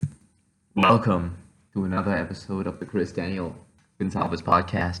Welcome to another episode of the Chris Daniel Gonzalez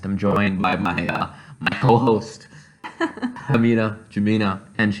podcast. I'm joined by my co-host Hamina Jamina,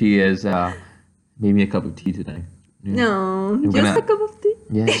 and she is made me a cup of tea today. Yeah. No, I'm just a gonna cup of tea.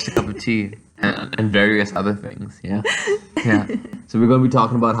 yeah, just a cup of tea and various other things. Yeah, yeah. So we're gonna be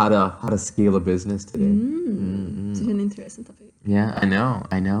talking about how to scale a business today. Such an interesting topic. Yeah, I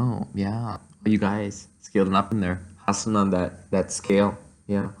know. Yeah, you guys scaling up in there, hustling on that scale.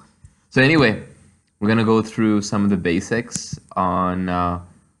 Yeah. So anyway, we're gonna go through some of the basics on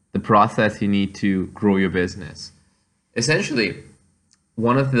the process you need to grow your business. Essentially,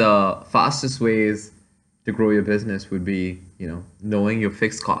 one of the fastest ways to grow your business would be, knowing your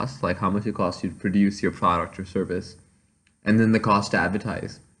fixed costs, like how much it costs you to produce your product or service, and then the cost to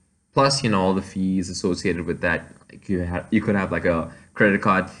advertise. Plus, all the fees associated with that. Like you could have like a credit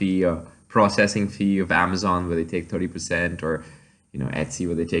card fee, a processing fee of Amazon where they take 30%, or Etsy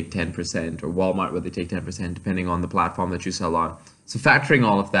where they take 10%, or Walmart where they take 10%, depending on the platform that you sell on. So factoring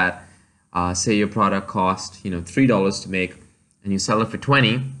all of that, say your product cost $3 to make, and you sell it for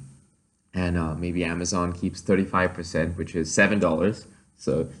 20, and maybe Amazon keeps 35%, which is $7.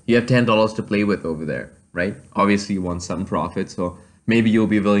 So you have $10 to play with over there, right? Obviously, you want some profit, so maybe you'll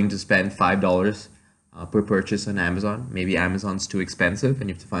be willing to spend $5 per purchase on Amazon. Maybe Amazon's too expensive, and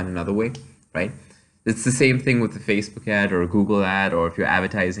you have to find another way, right? It's the same thing with the Facebook ad or a Google ad, or if you're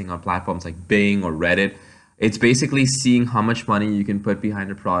advertising on platforms like Bing or Reddit. It's basically seeing how much money you can put behind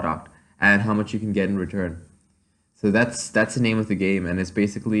a product and how much you can get in return. So that's the name of the game, and it's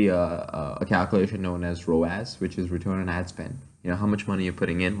basically a calculation known as ROAS, which is return on ad spend. How much money you're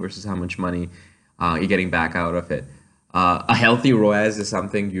putting in versus how much money you're getting back out of it. A healthy ROAS is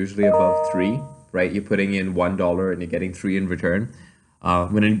something usually above 3, right? You're putting in $1 and you're getting 3 in return.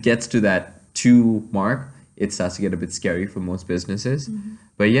 When it gets to that 2 mark, it starts to get a bit scary for most businesses.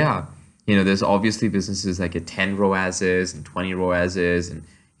 But yeah, there's obviously businesses that get 10 ROASs and 20 ROASs, and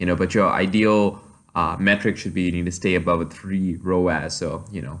but your ideal metric should be you need to stay above a 3 ROAS. So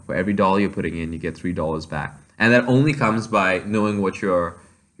for every dollar you're putting in, you get $3 back, and that only comes by knowing what your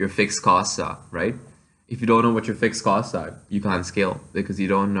fixed costs are, right? If you don't know what your fixed costs are, you can't scale because you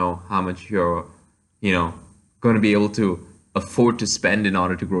don't know how much you're going to be able to afford to spend in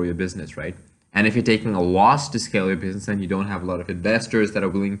order to grow your business, right? And if you're taking a loss to scale your business, then you don't have a lot of investors that are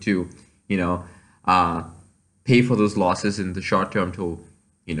willing to pay for those losses in the short term to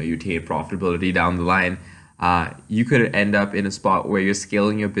you attain profitability down the line. You could end up in a spot where you're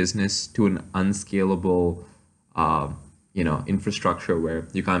scaling your business to an unscalable infrastructure where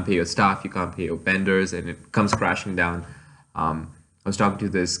you can't pay your staff, you can't pay your vendors, and it comes crashing down. I was talking to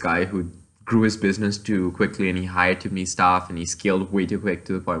this guy who grew his business too quickly, and he hired too many staff, and he scaled way too quick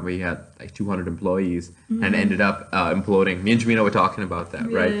to the point where he had like 200 employees and ended up imploding. Me and Jamina were talking about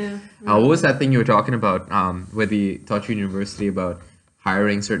that, right? Yeah. What was that thing you were talking about where they taught you in university about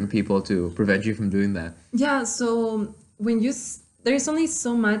hiring certain people to prevent you from doing that? Yeah, so there's only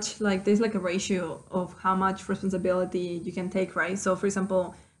so much, like there's like a ratio of how much responsibility you can take, right? So for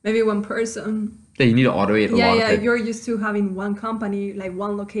example, maybe one person. Yeah, you need to automate a lot of it. You're used to having one company, like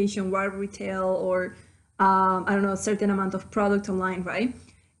one location, one retail, or I don't know, a certain amount of product online, right?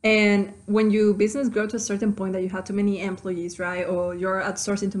 And when your business grow to a certain point that you have too many employees, right? Or you're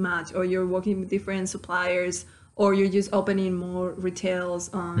outsourcing too much, or you're working with different suppliers, or you're just opening more retails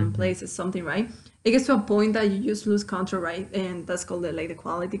places, something, right? It gets to a point that you just lose control, right? And that's called the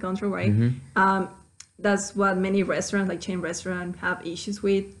quality control, right? That's what many restaurants, like chain restaurants, have issues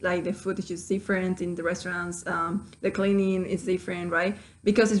with. Like the food is just different in the restaurants. The cleaning is different, right?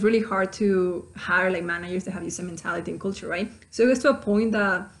 Because it's really hard to hire like managers that have the same mentality and culture, right? So it gets to a point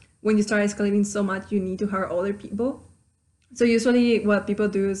that when you start escalating so much, you need to hire other people. So usually what people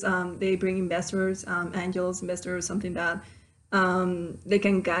do is they bring investors, angels, investors, something that they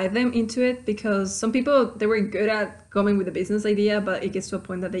can guide them into it, because some people, they were good at coming with a business idea, but it gets to a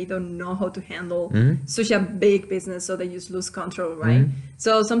point that they don't know how to handle such a big business, so they just lose control, right?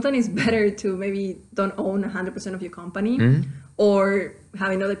 So sometimes it's better to maybe don't own 100% of your company, or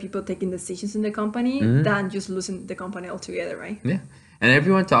having other people taking decisions in the company than just losing the company altogether, right? Yeah. And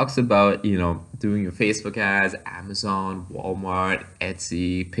everyone talks about, doing your Facebook ads, Amazon, Walmart,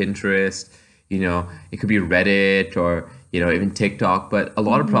 Etsy, Pinterest, it could be Reddit or, even TikTok, but a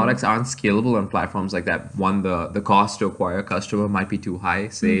lot of products aren't scalable on platforms like that. One, the cost to acquire a customer might be too high.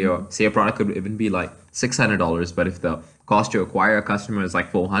 Say a product could even be like $600, but if the cost to acquire a customer is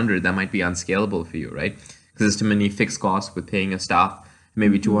like $400, that might be unscalable for you, right? Because there's too many fixed costs with paying a staff.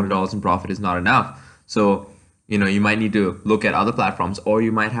 Maybe $200 in profit is not enough. So, you might need to look at other platforms, or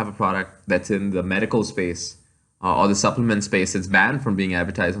you might have a product that's in the medical space or the supplement space, it's banned from being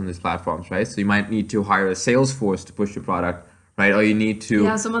advertised on these platforms, right? So you might need to hire a sales force to push your product, right? Or you need to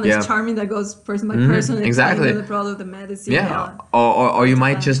Yeah, someone that's charming that goes person by person and exactly. explaining the product, the medicine. Yeah, or you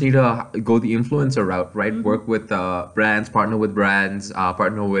might plan. just need to go the influencer route, right? Work with brands, partner with brands,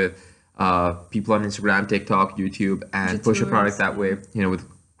 partner with people on Instagram, TikTok, YouTube, and push a product that way. You know, with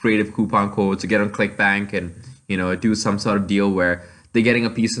creative coupon codes to get on ClickBank, and you know, do some sort of deal where they're getting a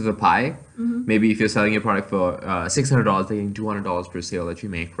piece of the pie. Maybe if you're selling your product for $600, they're getting $200 per sale that you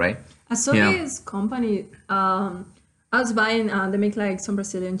make, right? I saw this company. I was buying. They make like some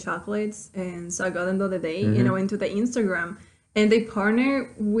Brazilian chocolates, and so I got them the other day. And I went to the Instagram, and they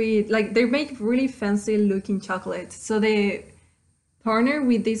partner with like they make really fancy looking chocolates. So they partner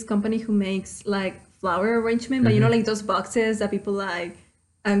with this company who makes like flower arrangement, but you know, like those boxes that people like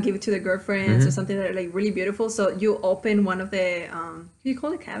and give it to their girlfriends or something that are like really beautiful. So you open one of the what do you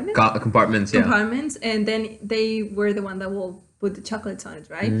call it, cabinets? Compartments, yeah. Compartments, and then they were the one that will put the chocolates on it,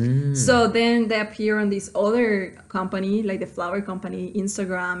 right? So then they appear on this other company, like the flower company,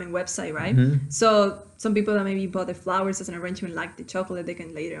 Instagram and website, right? So some people that maybe bought the flowers as an arrangement, like the chocolate, they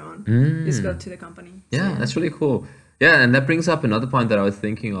can later on just go to the company. Yeah, that's really cool. Yeah, and that brings up another point that I was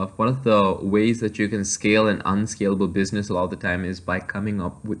thinking of. One of the ways that you can scale an unscalable business a lot of the time is by coming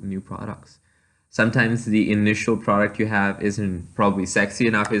up with new products. Sometimes the initial product you have isn't probably sexy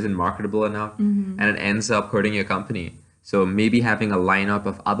enough, isn't marketable enough, and it ends up hurting your company. So maybe having a lineup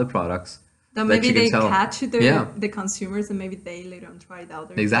of other products that maybe you can sell. Catch the consumers, and maybe they later on try it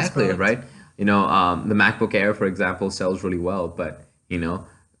out. Exactly, right? You know, the MacBook Air, for example, sells really well, but you know,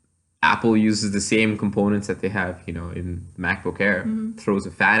 Apple uses the same components that they have, you know, in the MacBook Air. Throws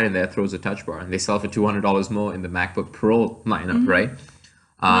a fan in there, throws a touch bar, and they sell for $200 more in the MacBook Pro lineup, right?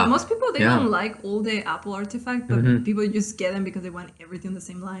 Most people, they don't like all the Apple artifacts, but people just get them because they want everything on the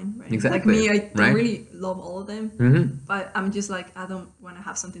same line, right? Exactly. Like me, I don't really love all of them, but I'm just like, I don't want to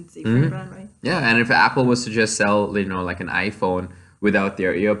have something different, brand, right? Yeah, and if Apple was to just sell, you know, like an iPhone without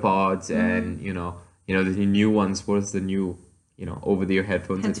their earpods and, you know, the new ones, what is the new, you know, over-the-ear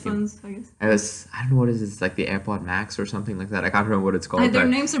headphones? I guess. I don't know what it is. It's like the AirPod Max or something like that. I can't remember what it's called. Their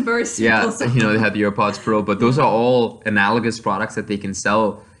names are very simple. Yeah, so. You know, they have the AirPods Pro, but those are all analogous products that they can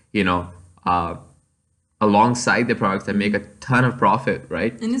sell, you know, alongside the products that make a ton of profit,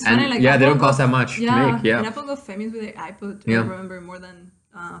 right? And it's funny, like they don't cost that much to make. Yeah, and Apple got famous with the iPod. I remember more than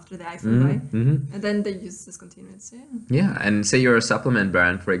after the iPhone, right? And then they just discontinued. So yeah, and say you're a supplement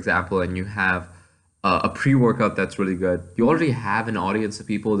brand, for example, and you have a pre-workout that's really good. You already have an audience of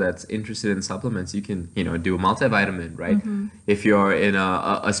people that's interested in supplements. You can, you know, do a multivitamin, right? If you're in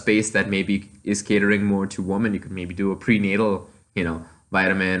a space that maybe is catering more to women, you could maybe do a prenatal, you know,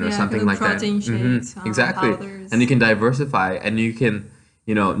 vitamin or something like that. Shakes, exactly. powders. And you can diversify, and you can,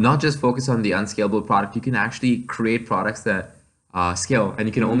 you know, not just focus on the unscalable product. You can actually create products that scale, and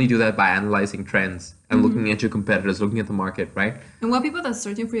you can only do that by analyzing trends and looking at your competitors, looking at the market, right? And what people that are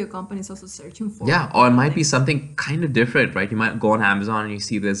searching for your company is also searching for. Yeah, or it might be something kind of different, right? You might go on Amazon and you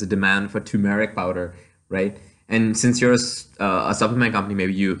see there's a demand for turmeric powder, right? And since you're a supplement company,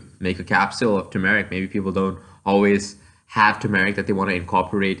 maybe you make a capsule of turmeric. Maybe people don't always have turmeric that they want to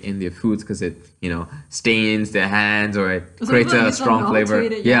incorporate in their foods because it, you know, stains their hands or it creates a strong flavor.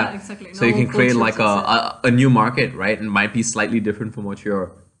 Yeah, exactly. So you can create like a new market, right? And it might be slightly different from what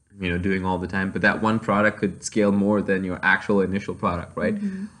you're, you know, doing all the time. But that one product could scale more than your actual initial product, right?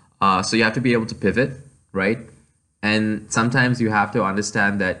 So you have to be able to pivot, right? And sometimes you have to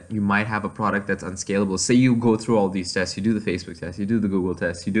understand that you might have a product that's unscalable. Say you go through all these tests, you do the Facebook test, you do the Google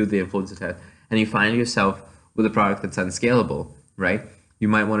test, you do the influencer test, and you find yourself with a product that's unscalable, right? You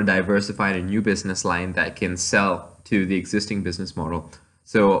might want to diversify in a new business line that can sell to the existing business model.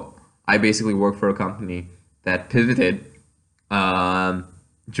 So I basically work for a company that pivoted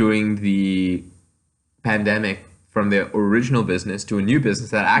during the pandemic from their original business to a new business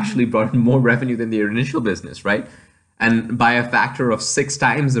that actually brought in more revenue than their initial business, right? And by a factor of 6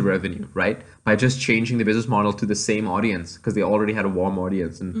 times the revenue, right? By just changing the business model to the same audience because they already had a warm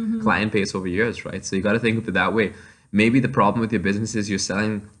audience and client base over years, right? So you got to think of it that way. Maybe the problem with your business is you're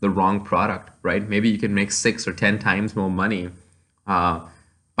selling the wrong product, right? Maybe you can make 6 or 10 times more money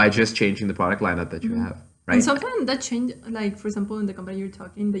by just changing the product lineup that you have, right? And sometimes that change, like for example, in the company you're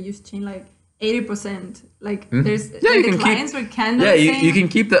talking, they used to change like 80%. Like there's the clients were kind of you can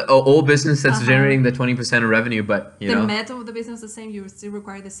keep the old business that's generating the 20% of revenue, but you know, the method of the business is the same. You still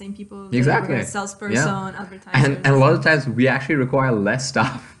require the same people. Exactly. A salesperson, advertisers. And a lot of times we actually require less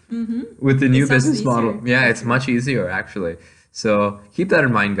staff with the new business model. Yeah, it's much easier actually. So keep that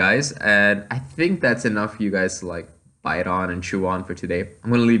in mind, guys. And I think that's enough for you guys to like bite on and chew on for today. I'm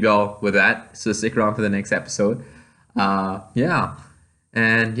going to leave y'all with that. So stick around for the next episode. Yeah.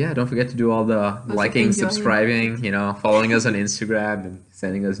 And yeah, don't forget to do all the liking, enjoying. subscribing, following us on Instagram and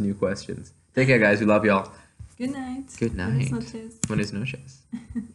sending us new questions. Take care, guys. We love y'all. Good night. Good night. Buenas noches. Buenas noches.